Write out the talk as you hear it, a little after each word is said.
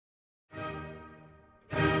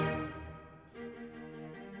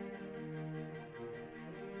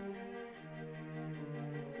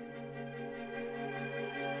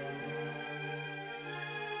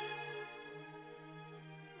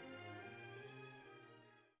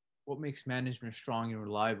what makes management strong and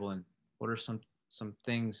reliable, and what are some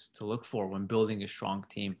things to look for when building a strong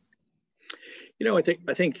team? You know, I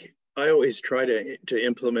think I always try to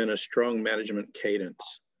implement a strong management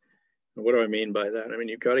cadence. And what do I mean by that? I mean,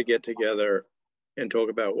 you've got to get together and talk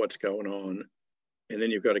about what's going on, and then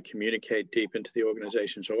you've got to communicate deep into the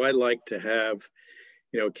organization. So I like to have,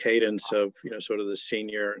 cadence of, sort of the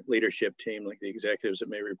senior leadership team, like the executives that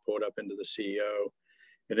may report up into the CEO,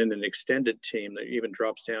 and then an extended team that even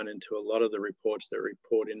drops down into a lot of the reports that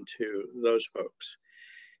report into those folks.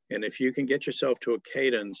 And if you can get yourself to a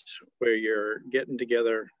cadence where you're getting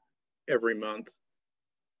together every month,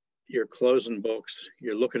 you're closing books,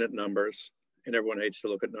 you're looking at numbers, and everyone hates to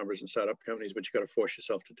look at numbers in startup companies, but you got to force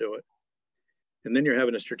yourself to do it. And then you're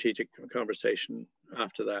having a strategic conversation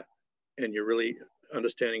after that, and you're really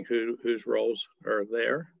understanding whose roles are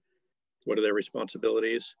there, what are their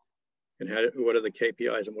responsibilities, and what are the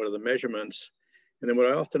KPIs and what are the measurements. And then what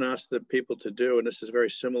I often ask the people to do, and this is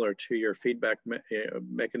very similar to your feedback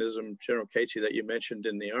mechanism, General Casey, that you mentioned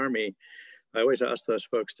in the Army, I always ask those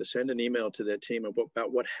folks to send an email to their team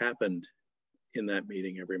about what happened in that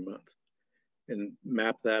meeting every month, and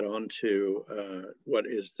map that onto what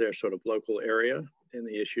is their sort of local area and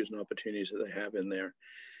the issues and opportunities that they have in there.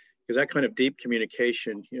 Because that kind of deep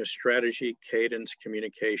communication, strategy, cadence,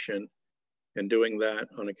 communication, and doing that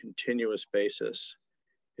on a continuous basis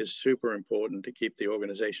is super important to keep the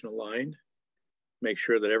organization aligned, make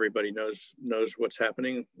sure that everybody knows what's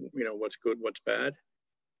happening, what's good, what's bad,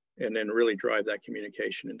 and then really drive that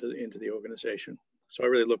communication into the organization. So I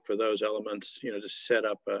really look for those elements, to set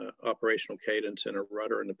up an operational cadence and a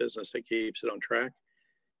rudder in the business that keeps it on track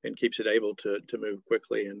and keeps it able to move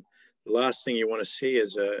quickly. And the last thing you want to see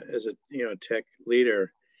as a tech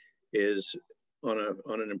leader is on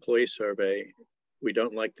an employee survey, we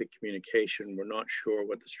don't like the communication. We're not sure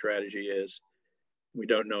what the strategy is. We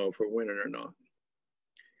don't know if we're winning or not.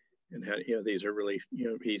 And these are really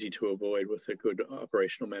easy to avoid with a good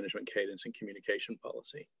operational management cadence and communication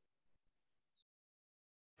policy.